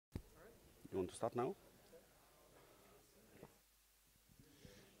You want to start now?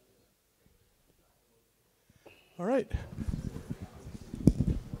 All right.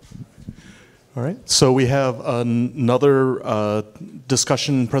 All right, so we have another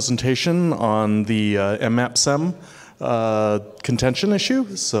discussion presentation on the mmapsem contention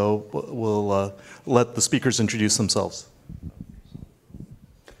issue. So we'll let the speakers introduce themselves.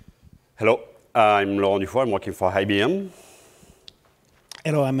 Hello, I'm Laurent Dufour. I'm working for IBM.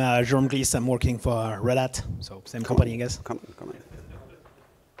 Hello, I'm Jérôme Glisse. I'm working for Red Hat, so same company, I guess. Come on.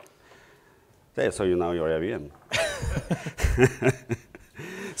 There, so now you're IBM.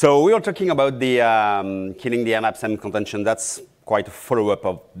 So we are talking about the killing the mmapsem contention. That's quite a follow-up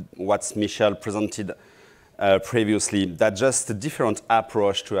of what Michel presented previously. That's just a different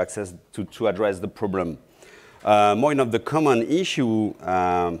approach to address the problem. More of the common issue.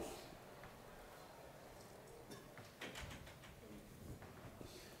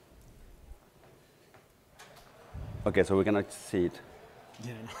 Okay, so we cannot see it.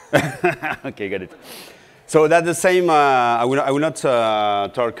 Yeah. Okay, got it. So that's the same. I will not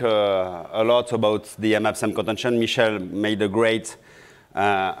talk a lot about the mmapsem contention. Michel made a great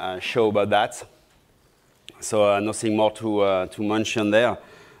show about that. So nothing more to mention there.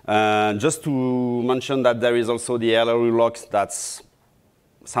 Just to mention that there is also the LRU-lock that's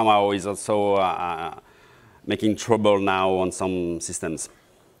somehow is also making trouble now on some systems.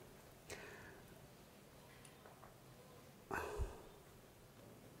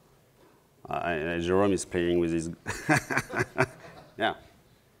 Jérôme is playing with his. Yeah.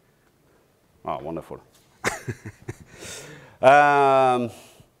 Oh, wonderful.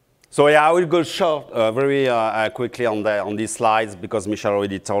 So yeah, I will go short, very quickly on these slides because Michel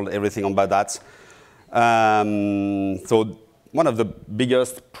already told everything about that. So one of the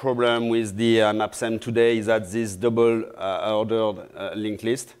biggest problem with the mmapsem today is that this double ordered linked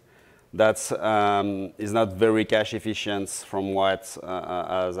list that is not very cache efficient from what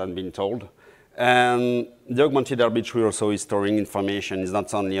has been told. And the augmented arbitrary also is storing information. It's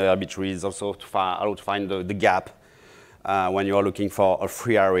not only arbitrary, it's also how to find the gap when you are looking for a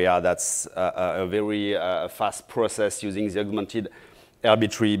free area. That's a very fast process using the augmented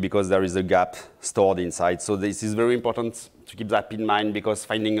arbitrary because there is a gap stored inside. So this is very important to keep that in mind because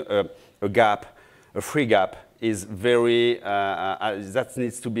finding a gap, a free gap, is very, that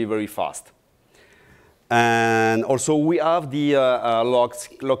needs to be very fast. And also we have the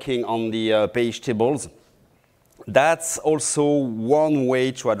locking on the page tables. That's also one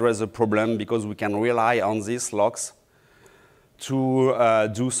way to address the problem because we can rely on these locks to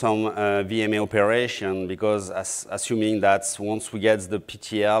do some VMA operation because assuming that once we get the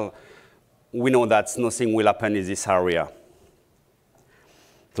PTL, we know that nothing will happen in this area.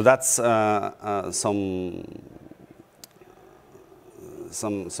 So that's some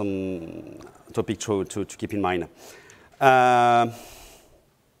topic to keep in mind.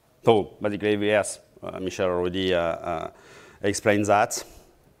 So basically, yes, Michel already explained that.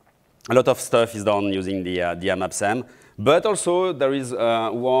 A lot of stuff is done using the mmapsem, but also there is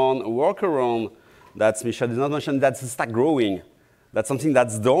one workaround that Michel did not mention. That's stack growing. That's something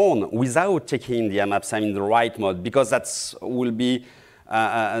that's done without taking the mmapsem in the right mode because that will be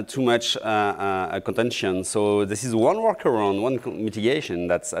too much contention. So this is one workaround, one mitigation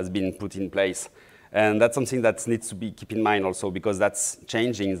that has been put in place. And that's something that needs to be kept in mind also because that's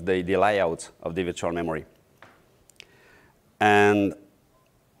changing the layout of the virtual memory. And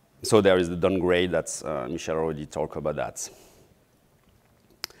so there is the downgrade that Michel already talked about that.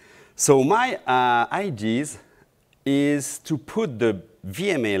 So my idea is to put the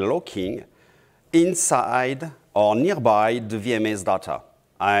VMA locking inside or nearby the VMA's data.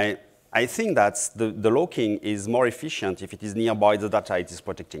 I think that the locking is more efficient if it is nearby the data it is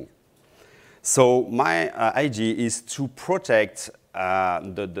protecting. So my idea is to protect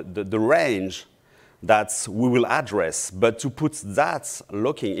the range that we will address, but to put that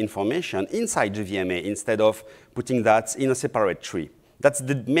locking information inside the VMA instead of putting that in a separate tree. That's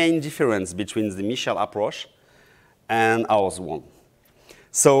the main difference between the Michel approach and ours one.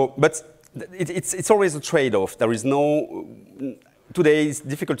 So, but it's always a trade-off. There is no, today it's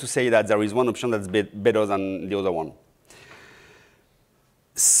difficult to say that there is one option that's better than the other one.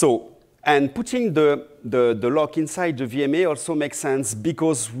 So, and putting the lock inside the VMA also makes sense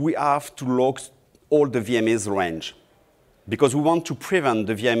because we have to lock all the VMA's range. Because we want to prevent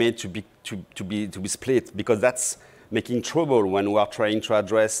the VMA to be split because that's making trouble when we are trying to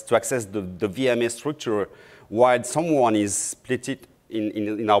access the VMA structure while someone is split it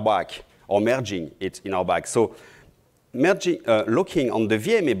in our back. Or merging it in our bag. So locking on the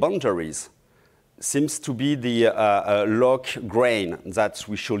VMA boundaries seems to be the lock grain that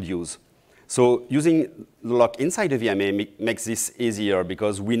we should use. So using the lock inside the VMA makes this easier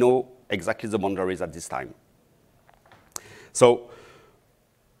because we know exactly the boundaries at this time. So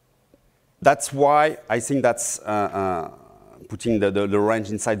that's why I think that's putting the range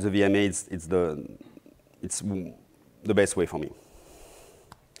inside the VMA, it's the best way for me.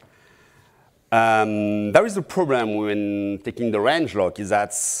 There is a problem when taking the RangeLock is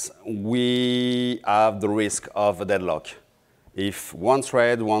that we have the risk of a deadlock. If one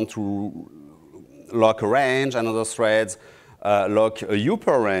thread wants to lock a range, another thread lock a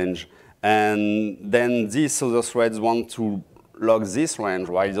upper range, and then these other threads want to lock this range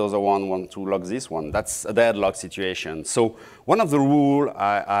while the other one wants to lock this one. That's a deadlock situation. So one of the rules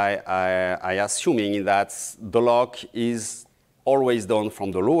I assuming is that the lock is always done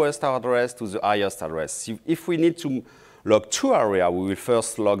from the lowest address to the highest address. If we need to lock two areas, we will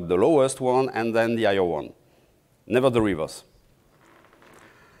first lock the lowest one and then the higher one, never the reverse.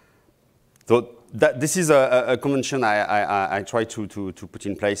 So this is a convention I try to put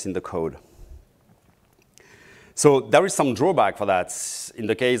in place in the code. So there is some drawback for that. In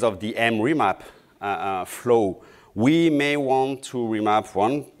the case of the M remap flow, we may want to remap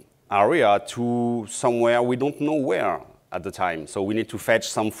one area to somewhere we don't know where at the time. So we need to fetch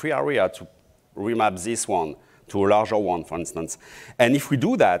some free area to remap this one to a larger one, for instance. And if we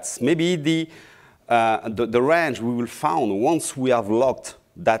do that, maybe the range we will find once we have locked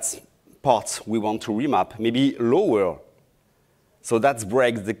that part we want to remap, maybe lower. So that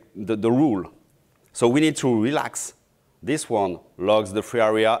breaks the rule. So we need to relax this one, locks the free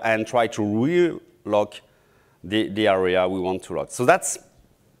area, and try to re-lock the area we want to lock. So that's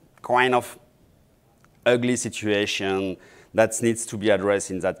kind of ugly situation that needs to be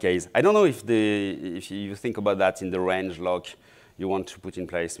addressed in that case. I don't know if you think about that in the RangeLock you want to put in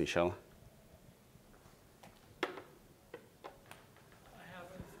place, Michel. I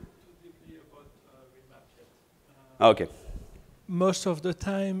haven't thought too deeply about remap yet. Okay. Most of the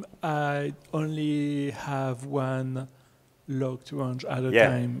time, I only have one locked range at a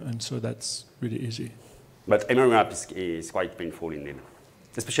time, and so that's really easy. But M remap is quite painful indeed,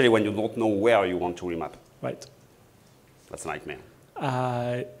 especially when you don't know where you want to remap. Right. That's a nightmare.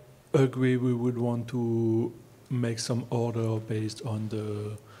 I agree. We would want to make some order based on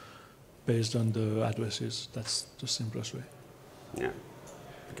the addresses. That's the simplest way. Yeah.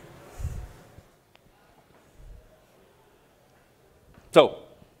 So,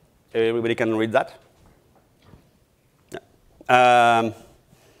 everybody can read that? Yeah.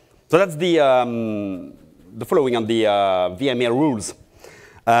 So that's the following on the VMA rules.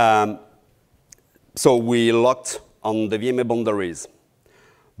 So we locked on the VMA boundaries.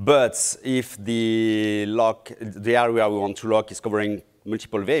 But if the area we want to lock is covering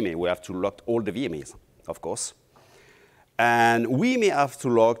multiple VMA, we have to lock all the VMAs, of course. And we may have to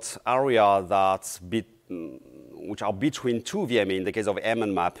lock areas which are between two VMA. In the case of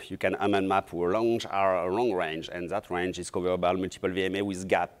map, you can map a long range, and that range is covered by multiple VMA with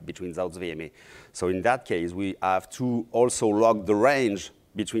gap between those VMA. So in that case, we have to also lock the range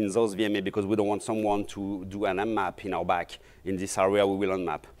between those VMA because we don't want someone to do an map in our back. In this area, we will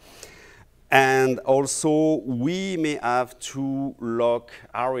unmap. And also, we may have to lock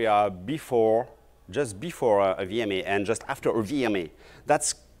area just before a VMA and just after a VMA.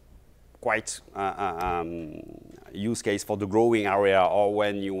 That's quite use case for the growing area, or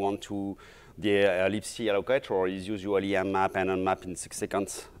when you want to, the LPC allocator is usually map and unmap in 6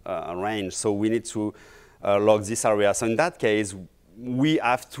 seconds range. So we need to lock this area. So in that case, we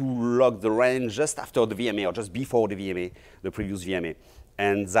have to lock the range just after the VMA or just before the VMA, the previous VMA.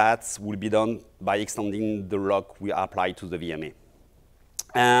 And that will be done by extending the lock we apply to the VMA.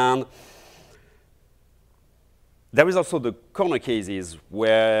 And there is also the corner cases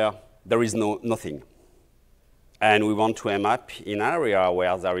where there is nothing. And we want to map in an area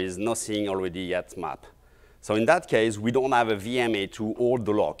where there is nothing already yet mapped. So in that case, we don't have a VMA to hold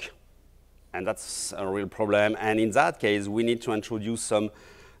the lock. And that's a real problem. And in that case, we need to introduce some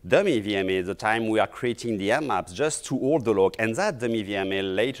dummy VMA the time we are creating the maps just to hold the lock. And that dummy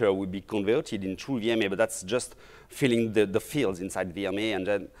VMA later will be converted in true VMA, but that's just filling the fields inside VMA, and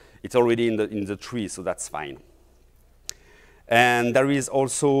then it's already in the tree, so that's fine. And there is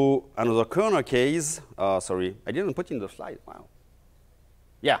also another corner case. Sorry, I didn't put in the slide. Wow.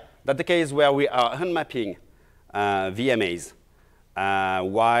 Yeah, that's the case where we are unmapping VMAs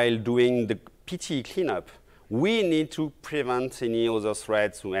while doing the PT cleanup. We need to prevent any other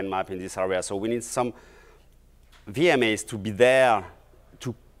threads to unmap in this area. So we need some VMAs to be there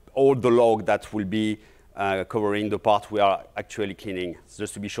to hold the log that will be covering the part we are actually cleaning,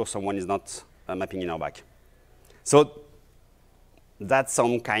 just to be sure someone is not mapping in our back. So that's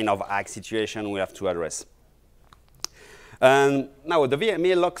some kind of hack situation we have to address. And now the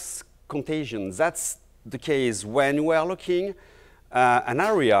VMA locks contagion. That's the case when we are looking an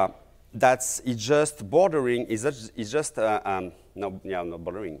area that's just bordering, not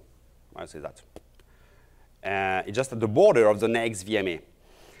bordering, I say that. It's just at the border of the next VMA.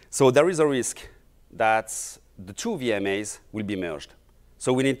 So there is a risk that the two VMAs will be merged.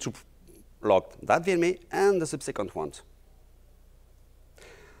 So we need to lock that VMA and the subsequent ones.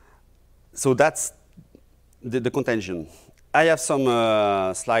 So that's the contention. I have some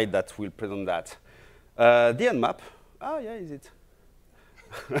slide that will present that. The nmap, is it?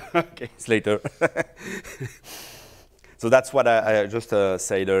 Okay, it's later. So that's what I just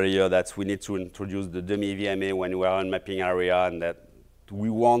said earlier, that we need to introduce the dummy VMA when we are unmapping area, and that we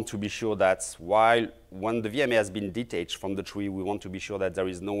want to be sure that when the VMA has been detached from the tree, we want to be sure that there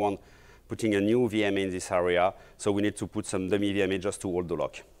is no one putting a new VMA in this area. So we need to put some dummy VMA just to hold the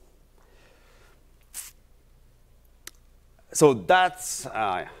lock. So that's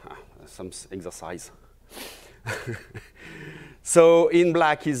some exercise. So in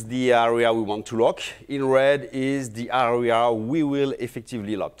black is the area we want to lock. In red is the area we will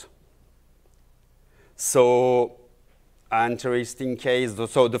effectively lock. So an interesting case.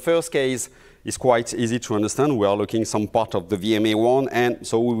 So the first case is quite easy to understand. We are looking some part of the VMA1, and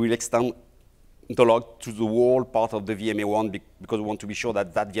so we will extend the lock to the whole part of the VMA1 because we want to be sure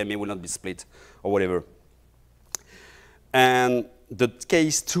that that VMA will not be split or whatever. And the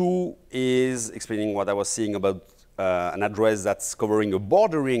case 2 is explaining what I was saying about an address that's covering a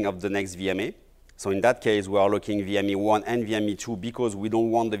bordering of the next VMA. So in that case, we are looking VMA1 and VMA2 because we don't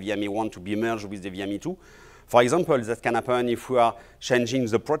want the VMA1 to be merged with the VMA2. For example, that can happen if we are changing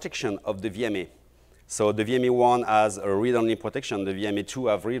the protection of the VMA. So the VMA1 has a read-only protection, the VMA2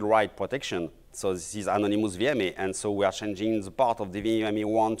 have read-write protection. So this is anonymous VMA, and so we are changing the part of the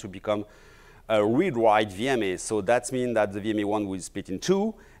VMA1 to become a read-write VMA. So that means that the VMA1 will split in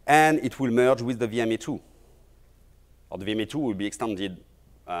two, and it will merge with the VMA2. Or the VMA2 will be extended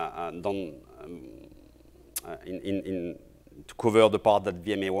to cover the part that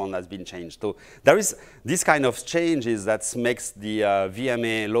VMA1 has been changed. So there is this kind of changes that makes the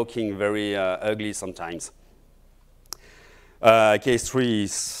VMA locking very ugly sometimes. Case 3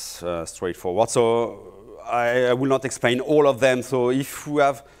 is straightforward. So I will not explain all of them. So if we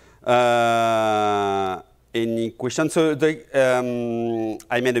have any questions, so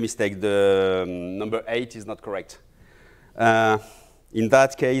I made a mistake. The number 8 is not correct. In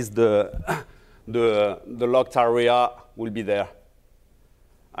that case, the locked area will be there.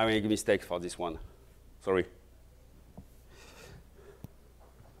 I made a mistake for this one. Sorry.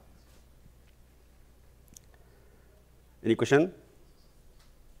 Any question?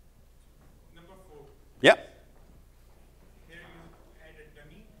 Number 4. Yeah. Here you add a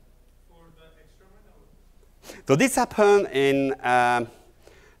dummy for the extra one? So this happened in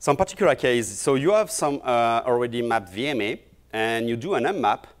some particular case. So you have some already mapped VMA, and you do an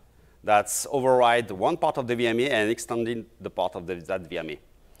unmap that's override one part of the VMA and extending the part of that VMA.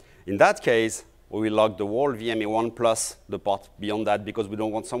 In that case, we will lock the whole VMA1 plus the part beyond that because we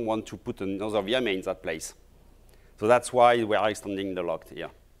don't want someone to put another VMA in that place. So that's why we are extending the lock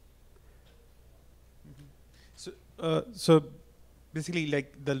here. Mm-hmm. So basically,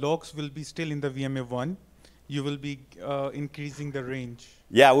 like the locks will be still in the VMA1. You will be increasing the range.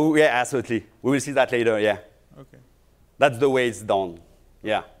 Yeah, yeah, absolutely. We will see that later, yeah. Okay. That's the way it's done,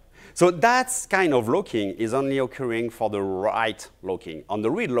 yeah. So that kind of locking is only occurring for the write locking. On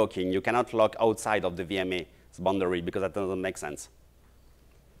the read locking, you cannot lock outside of the VMA's boundary because that doesn't make sense.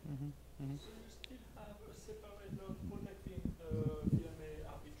 Mm-hmm. Mm-hmm. So you still have a separate lock protecting the VMA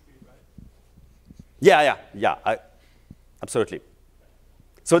arbitrary, right? Yeah, absolutely.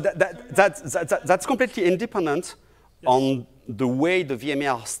 So that's completely independent on the way the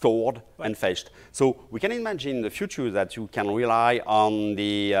VMA are stored and fetched. So we can imagine in the future that you can rely on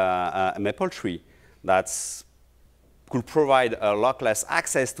the maple tree that could provide a lockless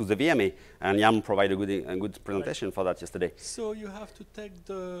access to the VMA, and Yam provided a good presentation for that yesterday. So you have to take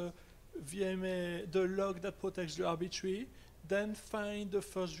the VMA, the lock that protects the arbitrary, then find the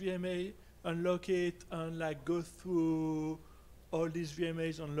first VMA, unlock it, and like go through all these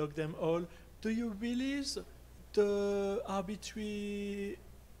VMAs, unlock them all. Do you release the arbitrary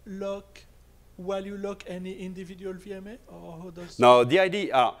lock while you lock any individual VMA, or how does? No, the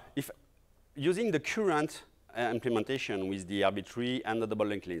idea, if using the current implementation with the arbitrary and the double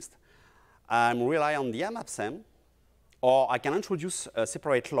linked list, I'm relying on the MAPSEM, or I can introduce a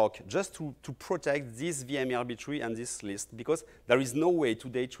separate lock just to protect this VMA arbitrary and this list, because there is no way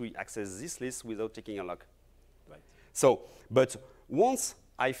today to access this list without taking a lock. Right. So, but once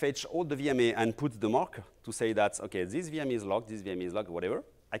I fetch all the VMA and put the marker to say that, OK, this VMA is locked, this VMA is locked, whatever,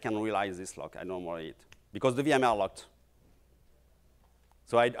 I can realize this lock. I don't worry it. Because the VMA are locked.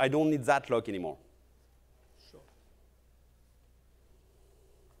 So I don't need that lock anymore. Sure.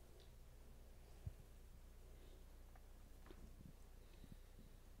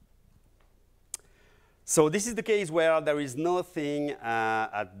 So this is the case where there is nothing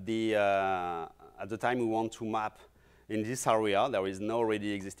at the time we want to map in this area. There is no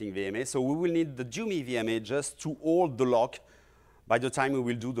already existing VMA. So we will need the dummy VMA just to hold the lock by the time we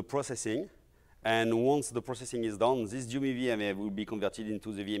will do the processing. And once the processing is done, this dummy VMA will be converted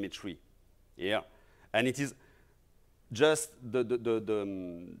into the VMA tree. Yeah. And it is just the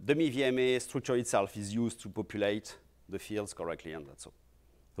dummy VMA structure itself is used to populate the fields correctly, and that's all.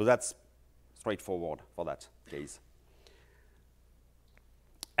 So that's straightforward for that case.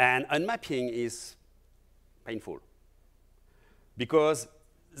 And unmapping is painful. Because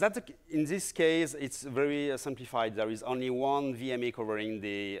in this case, it's very simplified. There is only one VMA covering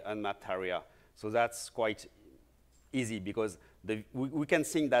the unmapped area. So that's quite easy, because we can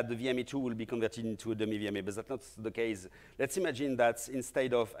think that the VMA2 will be converted into a dummy VMA, but that's not the case. Let's imagine that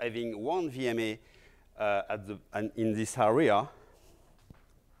instead of having one VMA in this area,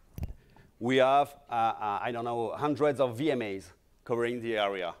 we have, I don't know, hundreds of VMAs covering the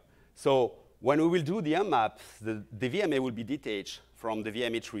area. So when we will do the unmap, the VMA will be detached from the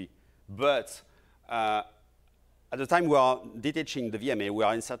VMA tree. But at the time we are detaching the VMA, we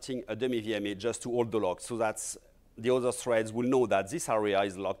are inserting a dummy VMA just to hold the lock, so that the other threads will know that this area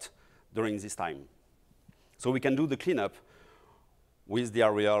is locked during this time. So we can do the cleanup with the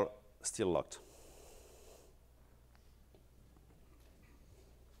area still locked.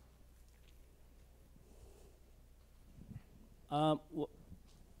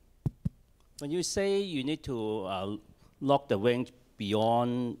 When you say you need to lock the range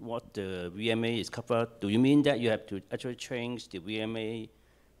beyond what the VMA is covered, do you mean that you have to actually change the VMA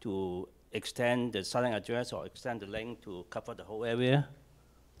to extend the starting address or extend the length to cover the whole area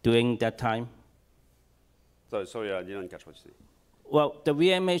during that time? Sorry, I didn't catch what you said. Well, the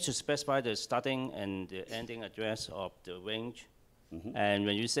VMA should specify the starting and the ending address of the range. Mm-hmm. And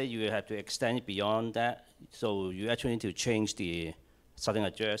when you say you have to extend it beyond that, so you actually need to change the starting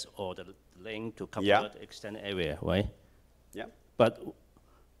address or the length to cover the extended area, right? Yeah.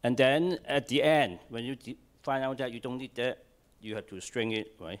 And then at the end, when you find out that you don't need that, you have to string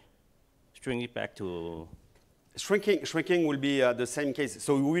it, right? String it back to... Shrinking will be the same case.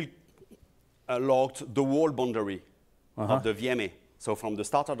 So we will lock the whole boundary of the VMA. So from the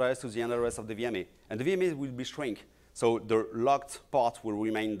start address to the end address of the VMA. And the VMA will be shrink. So the locked part will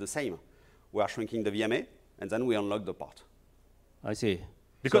remain the same. We are shrinking the VMA, and then we unlock the part. I see.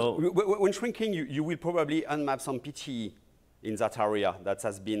 Because when shrinking, you will probably unmap some PTE in that area that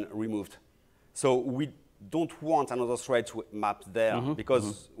has been removed. So we don't want another thread to map there,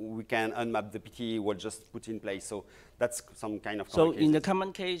 because we can unmap the PTE we'll just put in place. So that's some kind of So in the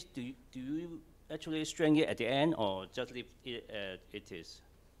common case, do you actually string it at the end or just leave it as it is?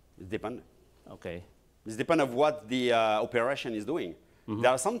 It depends. Okay. It depends on what the operation is doing. There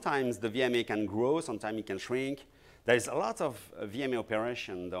are sometimes the VMA can grow, sometimes it can shrink. There is a lot of VMA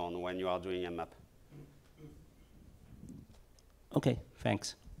operation done when you are doing a map. Okay,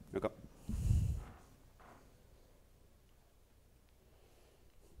 thanks. Okay.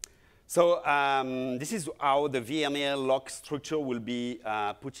 So this is how the VMA lock structure will be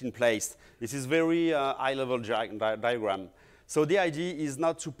put in place. This is very high-level diagram. So the idea is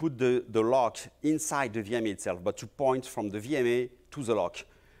not to put the lock inside the VMA itself, but to point from the VMA to the lock.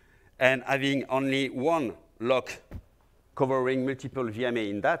 And having only one lock covering multiple VMA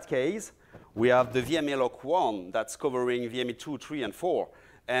in that case, we have the VMA lock 1 that's covering VMA 2, 3, and 4.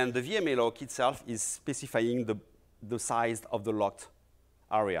 And the VMA lock itself is specifying the size of the locked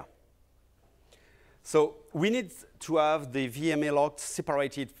area. So we need to have the VMA lock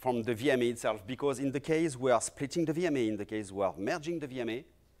separated from the VMA itself, because in the case we are splitting the VMA, in the case we are merging the VMA,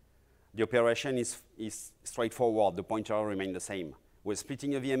 the operation is straightforward. The pointer remains the same. We're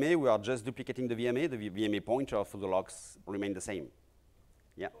splitting a VMA, we are just duplicating the VMA pointer for the locks remain the same.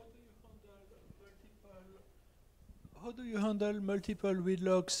 Yeah. How do you handle multiple read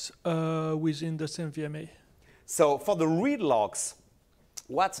locks within the same VMA? So for the read locks,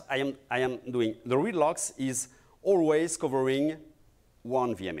 what I am doing, the read locks is always covering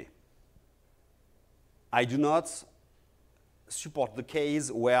one VMA. I do not support the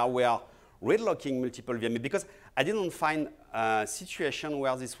case where we are read locking multiple VMA, because I didn't find a situation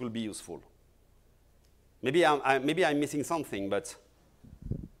where this will be useful. Maybe I'm missing something, but...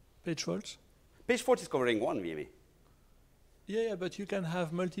 Page fault? Page fault is covering one VMA. Yeah, but you can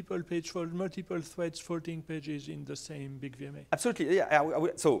have multiple page fault, multiple threads faulting pages in the same big VMA. Absolutely, yeah.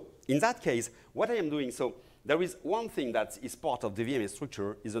 So in that case, what I am doing, so there is one thing that is part of the VMA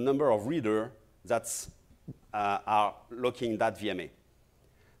structure is the number of readers that are locking that VMA.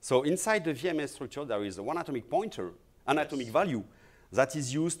 So inside the VMA structure, there is one atomic pointer, an atomic value, that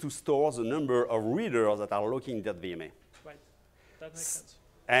is used to store the number of readers that are locking that VMA. Right, that makes sense.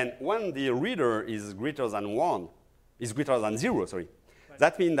 And when the reader is greater than 0, sorry,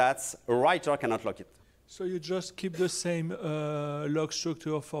 that means that a writer cannot lock it. So you just keep the same log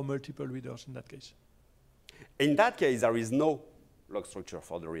structure for multiple readers in that case? In that case, there is no log structure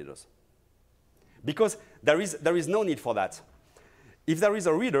for the readers. Because there is no need for that. If there is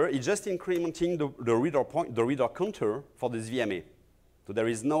a reader, it's just incrementing the reader counter for this VMA. So there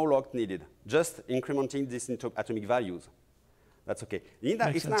is no log needed, just incrementing this into atomic values. That's OK.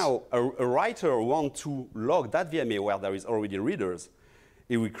 If now a writer wants to log that VMA where there is already readers,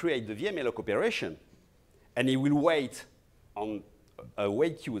 he will create the VMA lock operation, and he will wait on a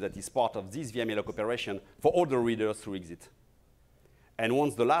wait queue that is part of this VMA lock operation for all the readers to exit. And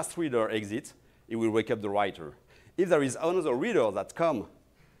once the last reader exits, he will wake up the writer. If there is another reader that comes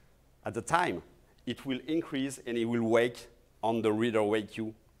at the time, it will increase, and it will wake on the reader wait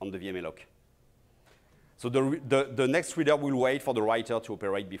queue on the VMA lock. So the next reader will wait for the writer to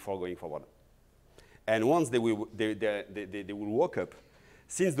operate before going forward. And once they will wake up,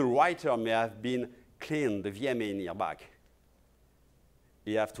 since the writer may have been cleaned the VMA nearby,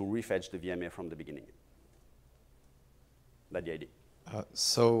 you have to refetch the VMA from the beginning. That's the idea.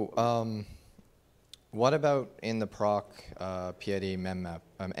 What about in the proc PID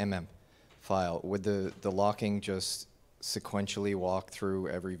MM file? Would the locking just sequentially walk through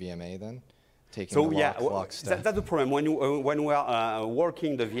every VMA then? Taking the lock step? That's the problem. When we are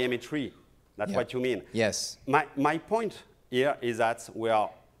working the VMA tree, that's what you mean. Yes. My point here is that we are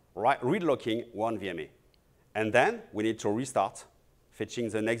read-locking one VMA. And then we need to restart fetching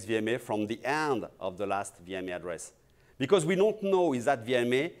the next VMA from the end of the last VMA address. Because we don't know is that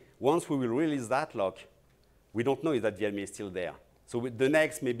VMA, once we will release that lock, we don't know if that VMA is still there. So the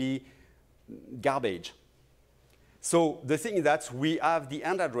next may be garbage. So the thing is that we have the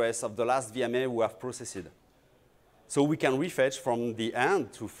end address of the last VMA we have processed. So we can refetch from the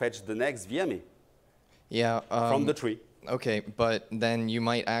end to fetch the next VMA from the tree. OK, but then you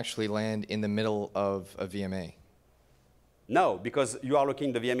might actually land in the middle of a VMA. No, because you are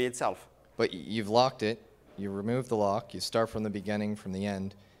locking the VMA itself. But you've locked it. You remove the lock. You start from the beginning, from the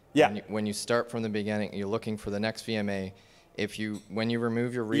end. Yeah. When you start from the beginning, you're looking for the next VMA. When you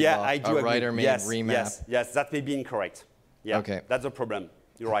remove your read lock, a writer may remap. Yes, that may be incorrect. Yeah, okay. That's the problem.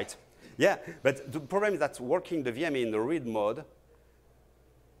 You're right. Yeah, but the problem is that working the VMA in the read mode,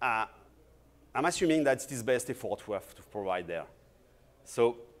 I'm assuming that it is best effort we have to provide there.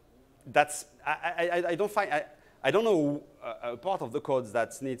 So that's I don't know a part of the code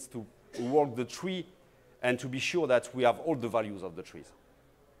that needs to work the tree and to be sure that we have all the values of the trees.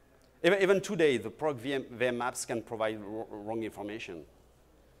 Even today, the proc VM maps can provide wrong information.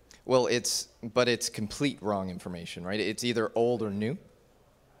 Well, but it's complete wrong information, right? It's either old or new?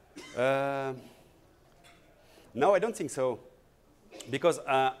 No, I don't think so. Because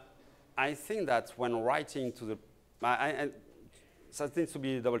I think that when writing to the, so it needs to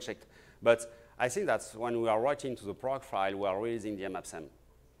be double checked, but I think that when we are writing to the proc file, we are releasing the mmapsem.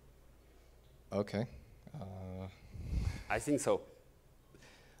 Okay. I think so.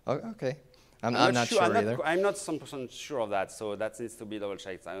 Okay. I'm not sure either. I'm not 100% sure of that, so that needs to be double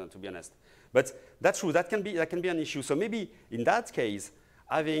checked, to be honest. But that's true. That can be an issue. So maybe in that case,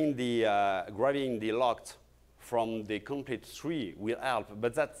 having the grabbing the locked from the complete tree will help.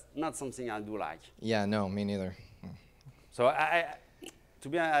 But that's not something I do like. Yeah. No, me neither. So to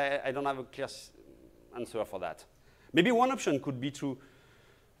be honest, I don't have a clear answer for that. Maybe one option could be to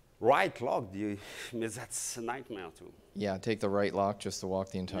right lock that's a nightmare too. Yeah, take the right lock just to walk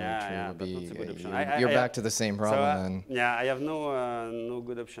the entire tree. Yeah, would be, that's a good option. You're back to the same problem then. Yeah, I have no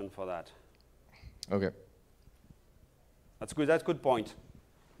good option for that. Okay. That's good. That's a good point.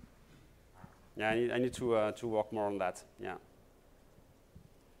 Yeah, I need to work more on that. Yeah.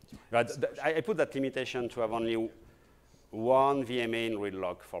 But I put that limitation to have only one VMA in read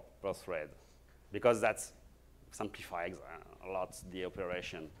lock per thread, because that simplifies a lot the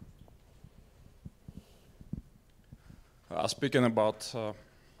operation. Speaking about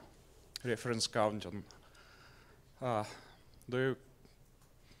reference counting, can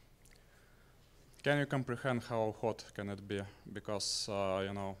you comprehend how hot can it be? Because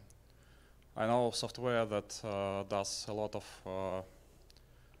I know software that does a lot of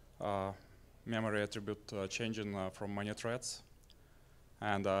memory attribute changing from many threads.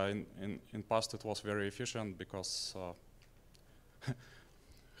 And in past it was very efficient because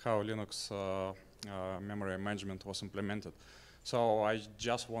how Linux memory management was implemented. So I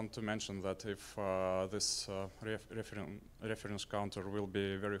just want to mention that if this reference counter will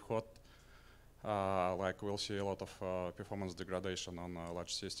be very hot, like we'll see a lot of performance degradation on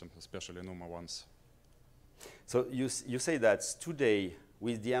large systems, especially NUMA ones. So you say that today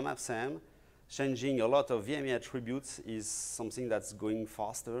with the MapSam, changing a lot of VMA attributes is something that's going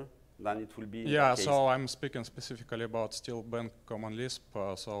faster than it will be in that case. So I'm speaking specifically about still Bank Common Lisp.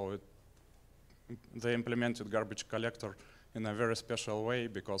 They implemented garbage collector in a very special way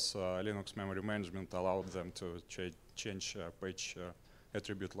because Linux memory management allowed them to change page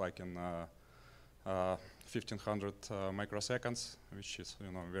attribute like in 1500 microseconds, which is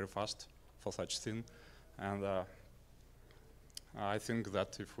very fast for such thing. And I think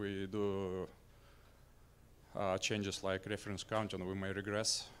that if we do changes like reference counter, we may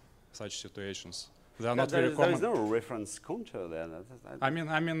regress such situations. They are not very common. There is no reference counter there. I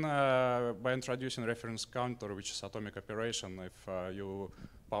mean, by introducing reference counter, which is atomic operation, if you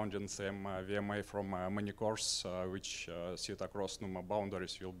pound in same VMA from many cores which sit across NUMA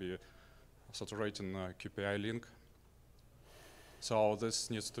boundaries, you'll be saturating QPI link. So this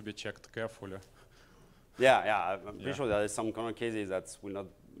needs to be checked carefully. Yeah, I'm pretty sure there are some corner cases that will not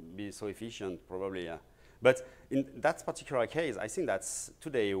be so efficient, probably. But in that particular case, I think that's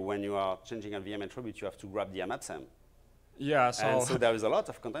today when you are changing a VM attribute, you have to grab the MapSam. Yeah, so there is a lot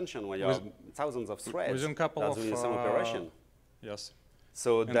of contention when you have thousands of threads within a couple that's doing the same operation. Yes.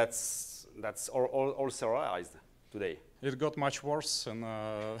 So that's all serialized today. It got much worse in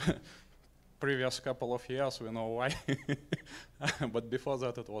previous couple of years. We know why. But before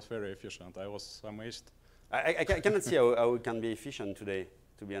that, it was very efficient. I was amazed. I cannot see how it can be efficient today,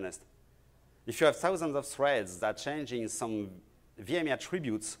 to be honest. If you have thousands of threads that are changing some VMA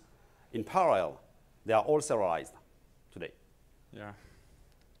attributes in parallel, they are all serialized today. Yeah.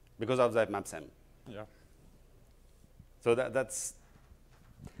 Because of that MapSam. Yeah. So that's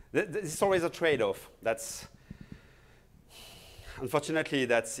it's always a trade-off. That's unfortunately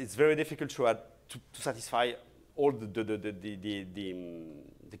it's very difficult to satisfy all the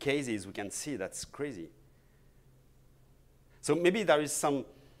cases we can see. That's crazy. So maybe there is some.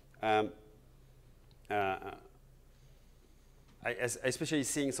 I especially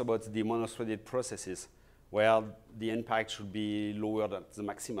think about the monothreaded processes where the impact should be lower than the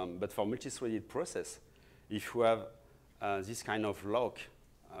maximum. But for multi-threaded process, if you have this kind of lock,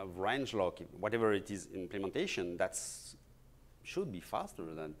 RangeLock, whatever it is implementation, that should be faster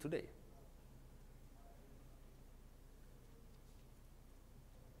than today.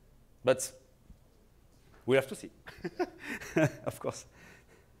 But we have to see, of course.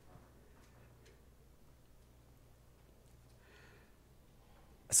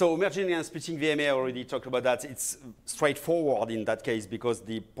 So merging and splitting VMA, I already talked about that. It's straightforward in that case because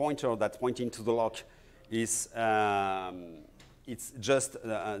the pointer that's pointing to the lock is it's just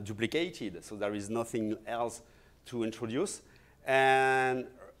duplicated, so there is nothing else to introduce. And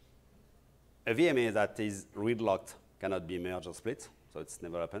a VMA that is read-locked cannot be merged or split, so it's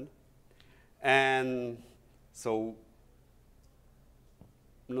never happened. And so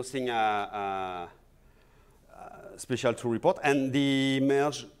nothing special to report, and the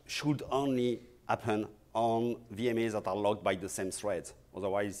merge should only happen on VMAs that are locked by the same threads.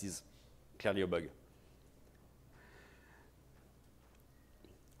 Otherwise, it's clearly a bug.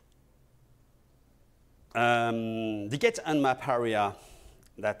 The get unmap area,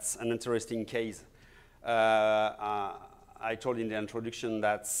 that's an interesting case. I told in the introduction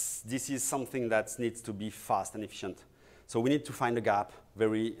that this is something that needs to be fast and efficient. So we need to find a gap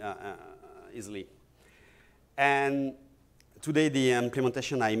very easily. And today, the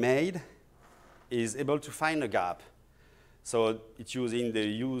implementation I made is able to find a gap. So it's using the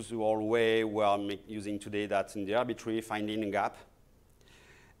usual way we are using today, that's in the arbitrary, finding a gap.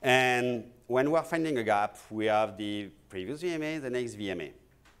 And when we're finding a gap, we have the previous VMA, the next VMA,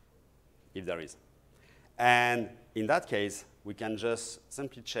 if there is. And in that case, we can just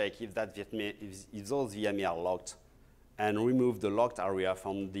simply check if that VMA, if those VMA are locked, and remove the locked area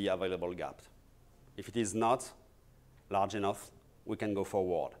from the available gap. If it is not large enough, we can go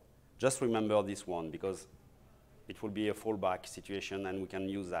forward. Just remember this one, because it will be a fallback situation, and we can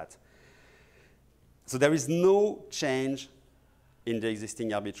use that. So there is no change in the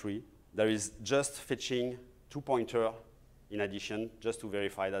existing arbitrary. There is just fetching 2 pointers in addition, just to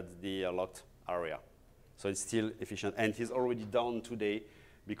verify that the locked area. So it's still efficient, and it is already done today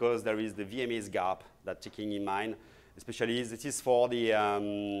because there is the VMA's gap that taking in mind Especially this is for the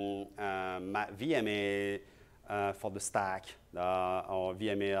VMA for the stack, or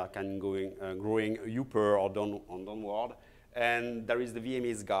VMA can growing upper or downward. And there is the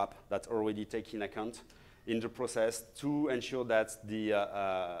VMA's gap that's already taken account in the process to ensure that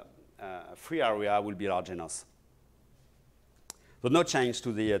the free area will be large enough. So no change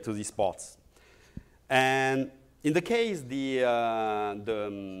to these parts. And in the case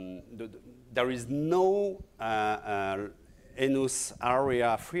there is no Enus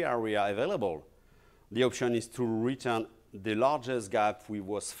area, free area available, the option is to return the largest gap we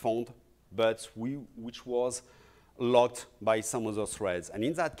was found, but which was locked by some other threads. And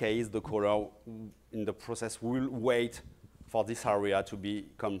in that case, the caller in the process will wait for this area to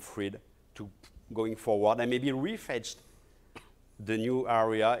become freed to going forward and maybe refetch the new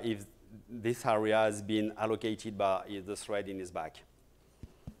area if this area has been allocated by the thread in his back.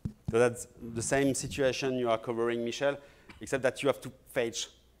 So that's the same situation you are covering, Michel, except that you have to fetch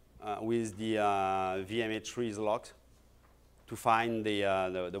with the VMA trees locked to find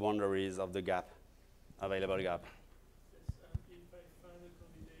the boundaries of the gap, available gap. If I find a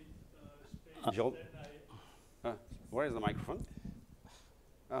candidate space, Jérôme? Where is the microphone?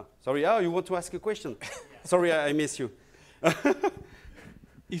 Oh, sorry. Oh, you want to ask a question? Sorry, I miss you.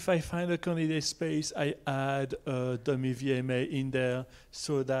 If I find a candidate space, I add a dummy VMA in there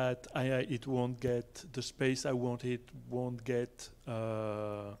so that it won't get the space I want. It won't get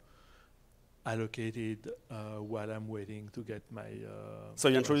allocated while I'm waiting to get my. So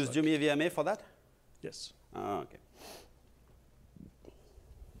you introduce dummy VMA for that? Yes. Oh, okay.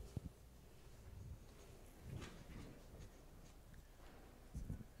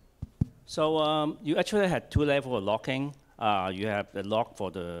 So you actually had two levels of locking. You have the lock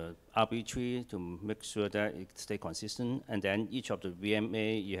for the RB tree to make sure that it stay consistent, and then each of the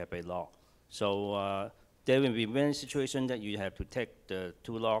VMA you have a lock. So there will be many situations that you have to take the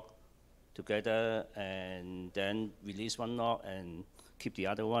two lock together and then release one lock and keep the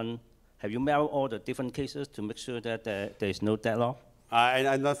other one. Have you mapped all the different cases to make sure that there is no deadlock?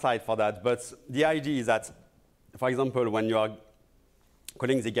 I'm not slide for that, but the idea is that, for example, when you are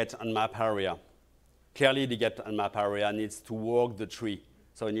calling the get unmap area, clearly the get unmap area needs to work the tree,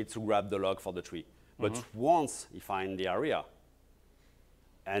 so it needs to grab the log for the tree. But once you find the area,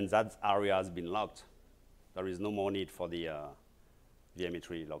 and that area has been locked, there is no more need for the VMA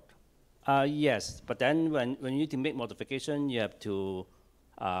tree locked. Yes, but then when you need to make modification, you have to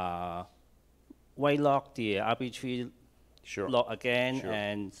white lock the RB tree lock again,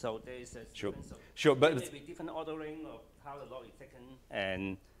 and so there is a sure, but there may be different ordering of how the lock is taken,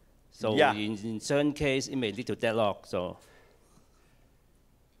 and so in certain case it may lead to deadlock. So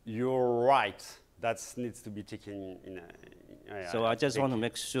you're right. That needs to be taken in. So I just want to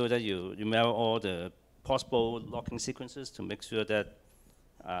make sure that you map all the possible locking sequences to make sure that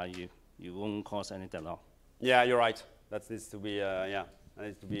you won't cause any deadlock. Yeah, you're right. That needs to be that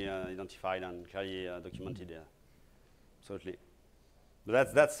needs to be identified and clearly documented. Absolutely.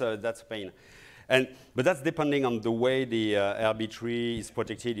 But that's a pain, but that's depending on the way the RB tree is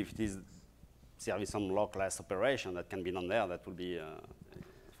protected. If it is serving some lockless operation that can be done there, that will be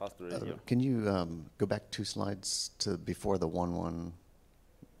faster. Can you go back 2 slides to before the 1.1?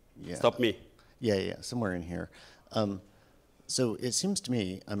 Yeah. Stop me. Yeah, somewhere in here. So it seems to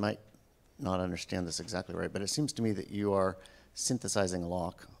me, I might not understand this exactly right, but it seems to me that you are synthesizing a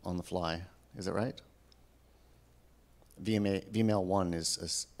lock on the fly. Is that right? VML1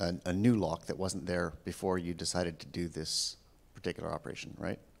 is a new lock that wasn't there before you decided to do this particular operation,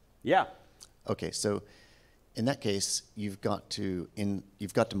 right? Yeah. Okay, so in that case, you've got to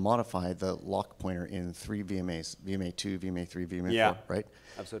modify the lock pointer in 3 VMAs: VMA2, VMA3, VMA4, right?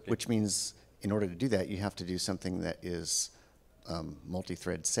 Absolutely. Which means in order to do that, you have to do something that is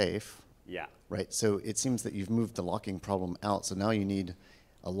multi-thread safe. Yeah. Right. So it seems that you've moved the locking problem out. So now you need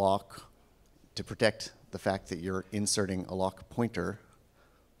a lock to protect the fact that you're inserting a lock pointer.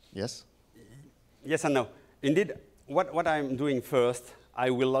 Yes? Yes and no. Indeed, what I'm doing first, I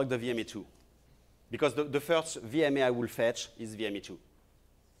will lock the VMA2. Because the first VMA I will fetch is VMA2.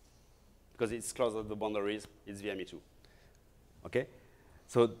 Because it's closer to the boundaries, it's VMA2. Okay?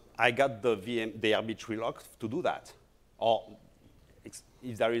 So I got the RB tree lock to do that. Or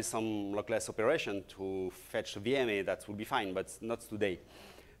if there is some lockless operation to fetch the VMA, that will be fine, but not today.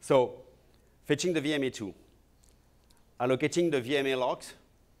 So fetching the VMA2, allocating the VMA lock,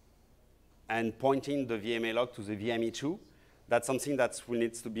 and pointing the VMA lock to the VMA2, that's something that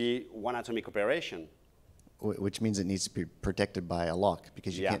needs to be one atomic operation. Which means it needs to be protected by a lock,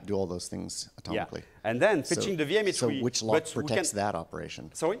 because you can't do all those things atomically. Yeah. And then fetching the VMA3. So which lock protects that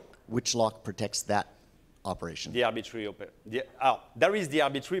operation? Sorry? Which lock protects that operation. The arbitrary there is the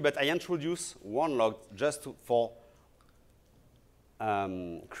arbitrary, but I introduce one log just for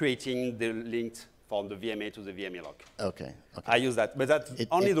creating the link from the VMA to the VMA log. Okay. I use that, but that's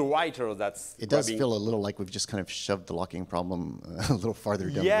only the writer that's. It does feel a little like we've just kind of shoved the locking problem a little farther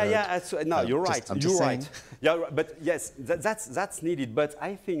down the road. Yeah. No, you're right. You're right. Saying. Yeah, but yes, that's needed. But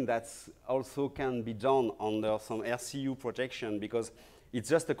I think that's also can be done under some RCU protection because it's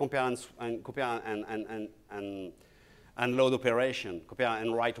just a compare and load operation, compare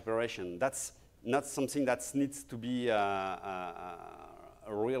and write operation. That's not something that needs to be a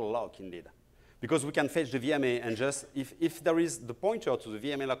real lock indeed. Because we can fetch the VMA and just, if there is the pointer to the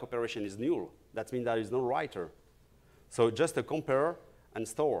VMA lock operation is null, that means there is no writer. So just a compare and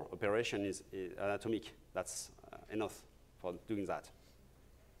store operation is atomic. That's enough for doing that.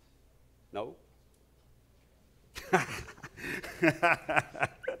 No?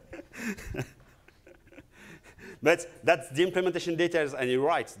 But that's the implementation details, and you're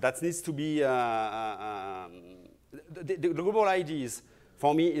right. That needs to be, the global ideas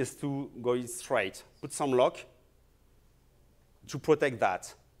for me is to go straight, put some lock to protect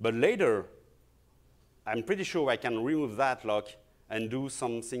that. But later, I'm pretty sure I can remove that lock and do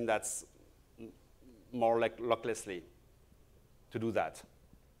something that's more like locklessly to do that.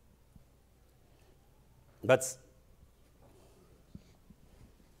 But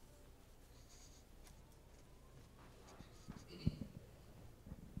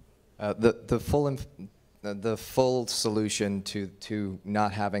the full solution to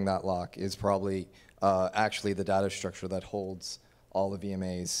not having that lock is probably actually the data structure that holds all the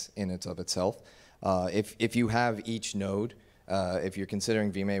VMAs in and of itself. If you have each node, if you're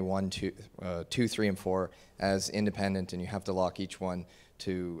considering VMA 1, 2, 3, and 4 as independent and you have to lock each one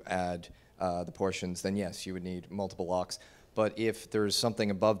to add the portions, then yes, you would need multiple locks. But if there's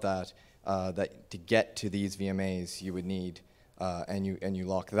something above that, that to get to these VMAs you would need, and you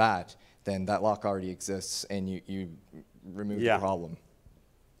lock that, then that lock already exists and you remove the problem.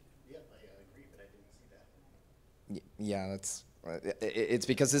 Yeah, I agree, but I didn't see that. Yeah, that's it's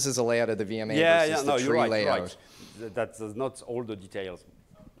because this is a layout of the VMA versus no, the tree you're right, layout. You're right. That's not all the details.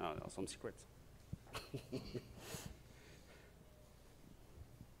 No, some secrets.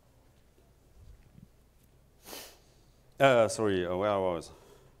 Sorry, where I was.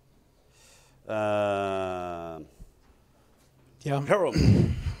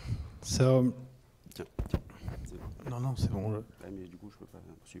 Jérôme. So, non, c'est bon.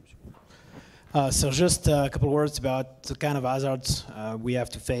 So just a couple of words about the kind of hazards we have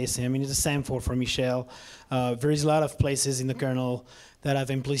to face. I mean, it's the same for Michel. There is a lot of places in the kernel that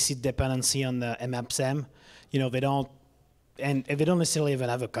have implicit dependency on the mmapsem. You know, they don't necessarily even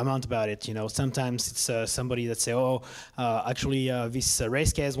have a comment about it. You know, sometimes it's somebody that say, oh, actually this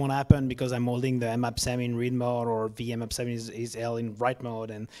race case won't happen because I'm holding the mmapsem in read mode or the mmapsem is held in write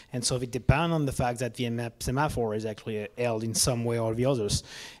mode, and so it depends on the fact that the mmapsemaphore is actually held in some way or the others.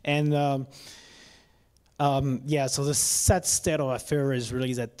 And yeah, so the sad state of affair is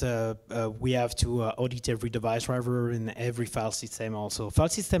really that we have to audit every device driver and every file system also. File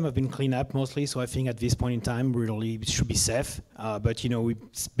system have been cleaned up mostly, so I think at this point in time, really it should be safe. But you know,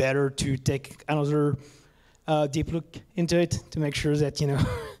 it's better to take another deep look into it to make sure that, you know,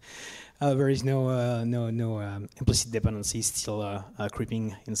 there is no implicit dependency still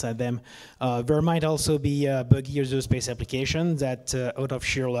creeping inside them. There might also be a buggy user space application that out of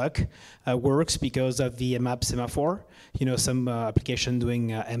sheer luck works because of the map semaphore. You know, some application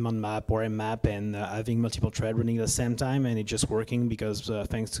doing M on map or M map and having multiple threads running at the same time, and it's just working because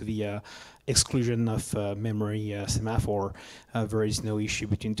thanks to the exclusion of memory semaphore, there is no issue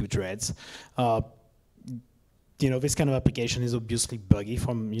between two threads. You know, this kind of application is obviously buggy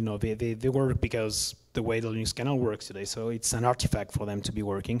from, you know, they work because the way the Linux kernel works today, so it's an artifact for them to be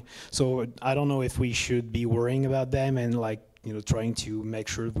working. So I don't know if we should be worrying about them and, like, you know, trying to make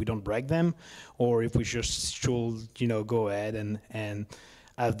sure we don't break them, or if we just should, you know, go ahead and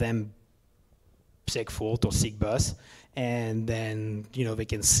have them seek fault or seek bus, and then, you know, they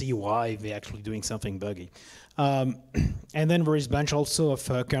can see why they're actually doing something buggy. And then there is a bunch also of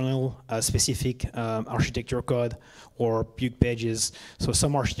kernel-specific architecture code or build pages. So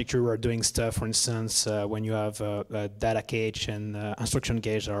some architecture are doing stuff, for instance, when you have a data cache and instruction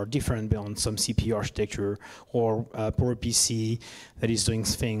cache that are different on some CPU architecture, or PowerPC that is doing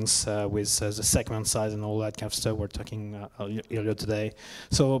things with the segment size and all that kind of stuff we're talking earlier today.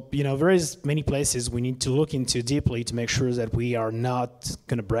 So, you know, there is many places we need to look into deeply to make sure that we are not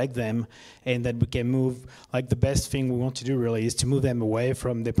going to break them and that we can move, like the best thing we want to do really is to move them away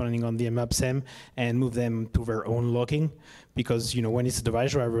from depending on the mmapsem and move them to their own locking, because when it's a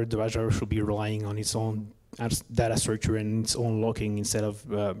device driver should be relying on its own data structure and its own locking instead of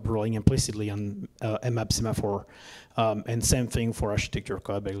relying implicitly on mmap semaphore. And same thing for architecture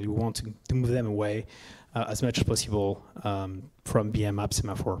code. Basically, we want to move them away as much as possible from the mmap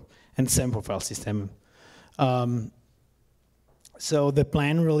semaphore, and same for file system. So the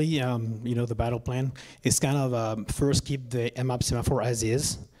plan really, the battle plan is kind of first keep the mmap semaphore as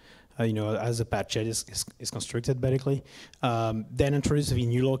is, as a patchet is constructed basically. Then introduce the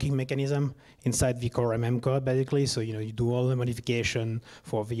new locking mechanism inside the core MM code basically. So you do all the modification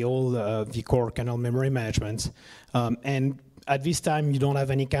for the old the core kernel memory management. And at this time, you don't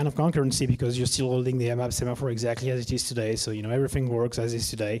have any kind of concurrency because you're still holding the mmap semaphore exactly as it is today. So everything works as is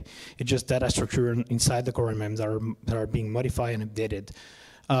today. It's just data structure inside the core MMs that are being modified and updated.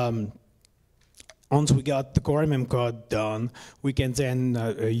 Once we got the core MM code done, we can then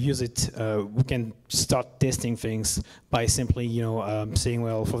use it. We can start testing things by simply, saying,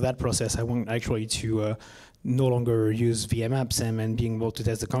 well, for that process, I want actually to no longer use the mmapsem and being able to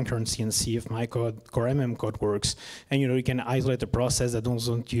test the concurrency and see if my core MM code works. And you can isolate the process that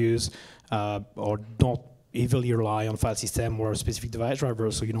don't use or don't heavily rely on file system or specific device driver,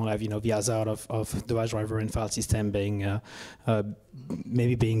 so you don't have the hazard of device driver and file system being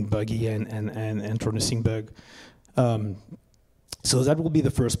maybe being buggy and introducing bug. So that will be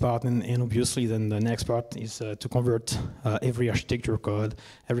the first part, and obviously then the next part is to convert every architecture code,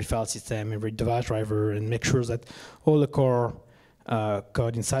 every file system, every device driver, and make sure that all the core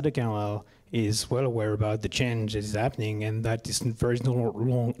code inside the kernel is well aware about the change that is happening, and that there is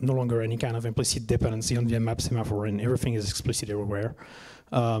no longer any kind of implicit dependency on the mmap semaphore, and everything is explicit everywhere.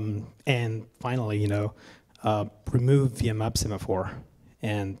 And finally, remove the mmap semaphore,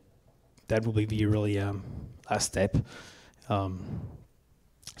 and that will be the really last step.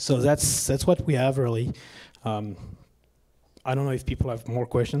 So that's what we have really. I don't know if people have more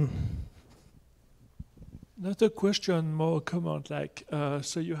questions. Not a question, more a comment. Like,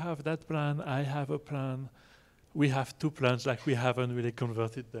 so you have that plan, I have a plan. We have two plans, like we haven't really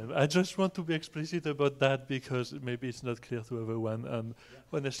converted them. I just want to be explicit about that because maybe it's not clear to everyone. And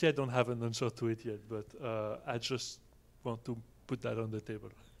honestly, I don't have an answer to it yet, but I just want to put that on the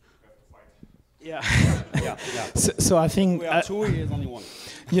table. Yeah. Yeah. So I think we are two years, only one.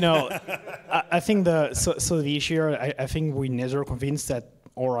 I think the issue here, I think we neither convinced that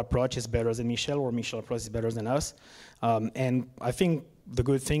our approach is better than Michel or Michel approach is better than us. And I think the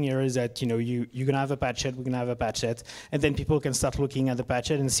good thing here is that you're gonna have a patchet, we're gonna have a patchet, and then people can start looking at the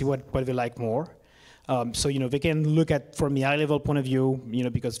patchet and see what they like more. So they can look at from the high-level point of view,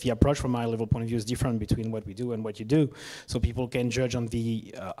 because the approach from a high-level point of view is different between what we do and what you do. So people can judge on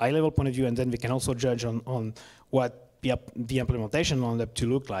the high-level point of view, and then they can also judge on what the implementation will end up to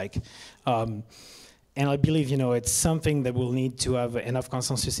look like. And I believe, it's something that will need to have enough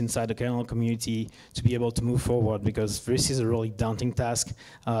consensus inside the kernel community to be able to move forward, because this is a really daunting task,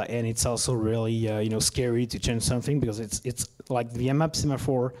 and it's also really, scary to change something, because it's like the mmap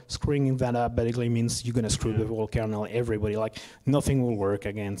semaphore screwing that up basically means you're going to screw the whole kernel, everybody, like nothing will work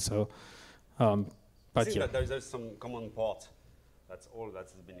again. So, but I think that there's some common part. That's all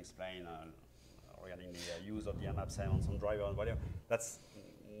that's been explained regarding the use of the mmapsem on some driver and whatever.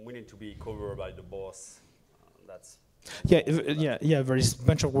 We need to be covered by the boss. There is a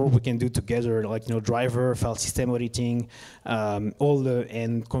bunch of work we can do together, like driver, file system auditing,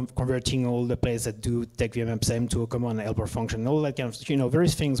 converting all the places that do take the mmapsem to a common helper function, all that kind of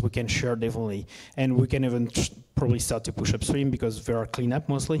various things we can share definitely, and we can even probably start to push upstream because there are cleanup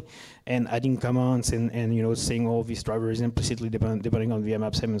mostly, and adding commands and saying all these drivers implicitly depending on the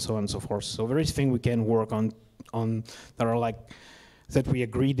mmapsem and so on and so forth. So various things we can work on that are like. That we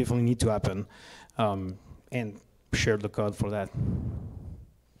agree definitely need to happen, and share the code for that.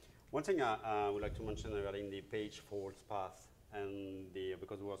 One thing I would like to mention regarding the page fault path, and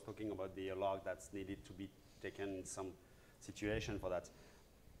because we was talking about the log that's needed to be taken in some situation for that.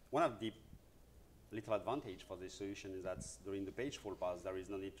 One of the little advantage for this solution is that during the page fault path, there is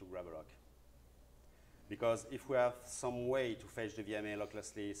no need to grab a lock. Because if we have some way to fetch the VMA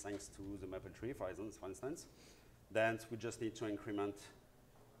locklessly thanks to the maple tree, for instance, then we just need to increment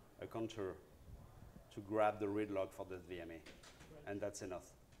a counter to grab the read log for the VMA, and that's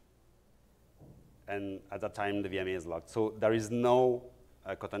enough. And at that time, the VMA is locked. So there is no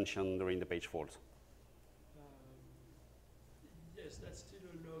contention during the page fault. Yes, that's still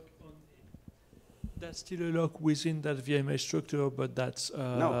a lock on. That's still a lock within that VMA structure, but that's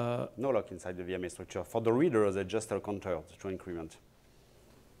no lock inside the VMA structure. For the reader, there's just a counter to increment.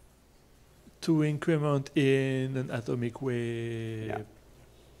 to increment in an atomic way. Yeah.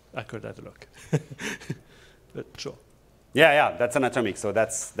 I could add a lock. But sure. Yeah, that's an atomic. So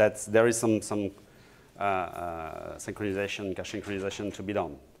there is some synchronization, cache synchronization to be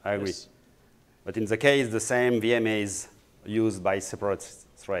done. I agree. Yes. But in the case, the same VMA is used by separate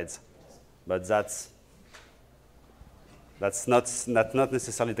threads. But that's not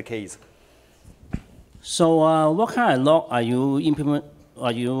necessarily the case. So what kind of lock are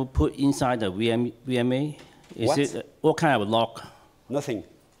you put inside the VMA? What kind of lock? Nothing.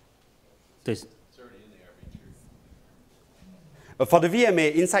 This. But for the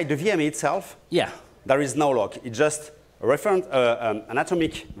VMA, inside the VMA itself, Yeah. there is no lock. It's just a reference, an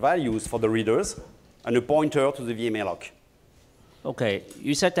atomic values for the readers and a pointer to the VMA lock. Okay,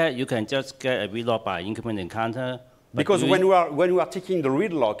 you said that you can just get a read lock by incrementing counter. Because when we are taking the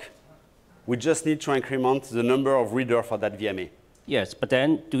read lock, we just need to increment the number of readers for that VMA. Yes, but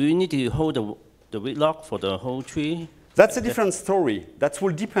then do you need to hold the read lock for the whole tree? That's a different story. That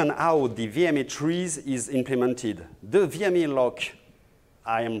will depend how the VMA trees is implemented. The VMA lock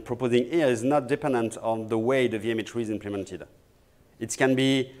I am proposing here is not dependent on the way the VMA tree is implemented. It can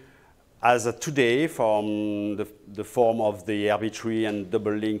be, as today, from the form of the RB tree and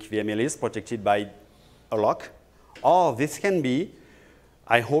double link VMA list protected by a lock. Or this can be,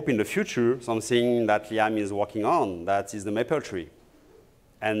 I hope in the future, something that Liam is working on, that is the maple tree.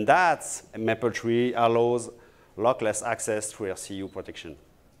 And that maple tree allows lockless access through RCU protection.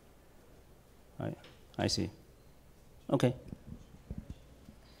 I see. Okay.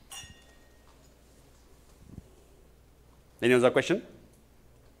 Any other question?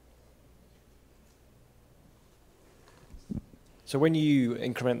 So when you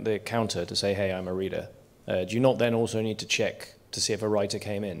increment the counter to say, hey, I'm a reader, do you not then also need to check to see if a writer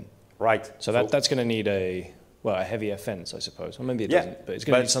came in? Right. So that's going to need a heavier fence, I suppose. Or maybe it doesn't, but it's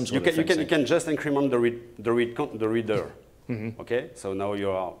going to need some sort of fencing. You can just increment the reader. Mm-hmm. Okay, so now you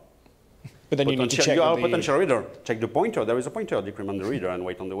are. But then you need to check. You are a potential reader. Check the pointer. There is a pointer. Decrement the reader and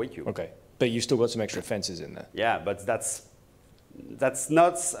wait on the wait queue. Okay, but you still got some extra fences in there. Yeah, but that's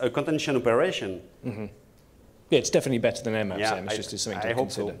not a contention operation. Mm-hmm. Yeah, it's definitely better than MAP. Yeah, it's just something to I hope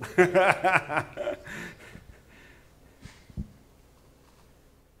consider. So.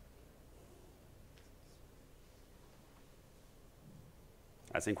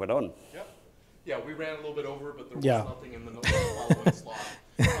 I think we're done. Yep. Yeah, we ran a little bit over, but there was Yeah. nothing in the following slide.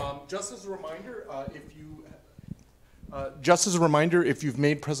 Just as a reminder, if you've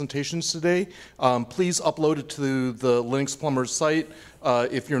made presentations today, please upload it to the Linux Plumbers site.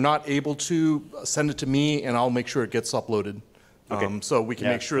 If you're not able to, send it to me, and I'll make sure it gets uploaded. Okay. So we can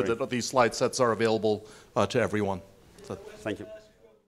make sure that these slide sets are available to everyone. So, Thank you.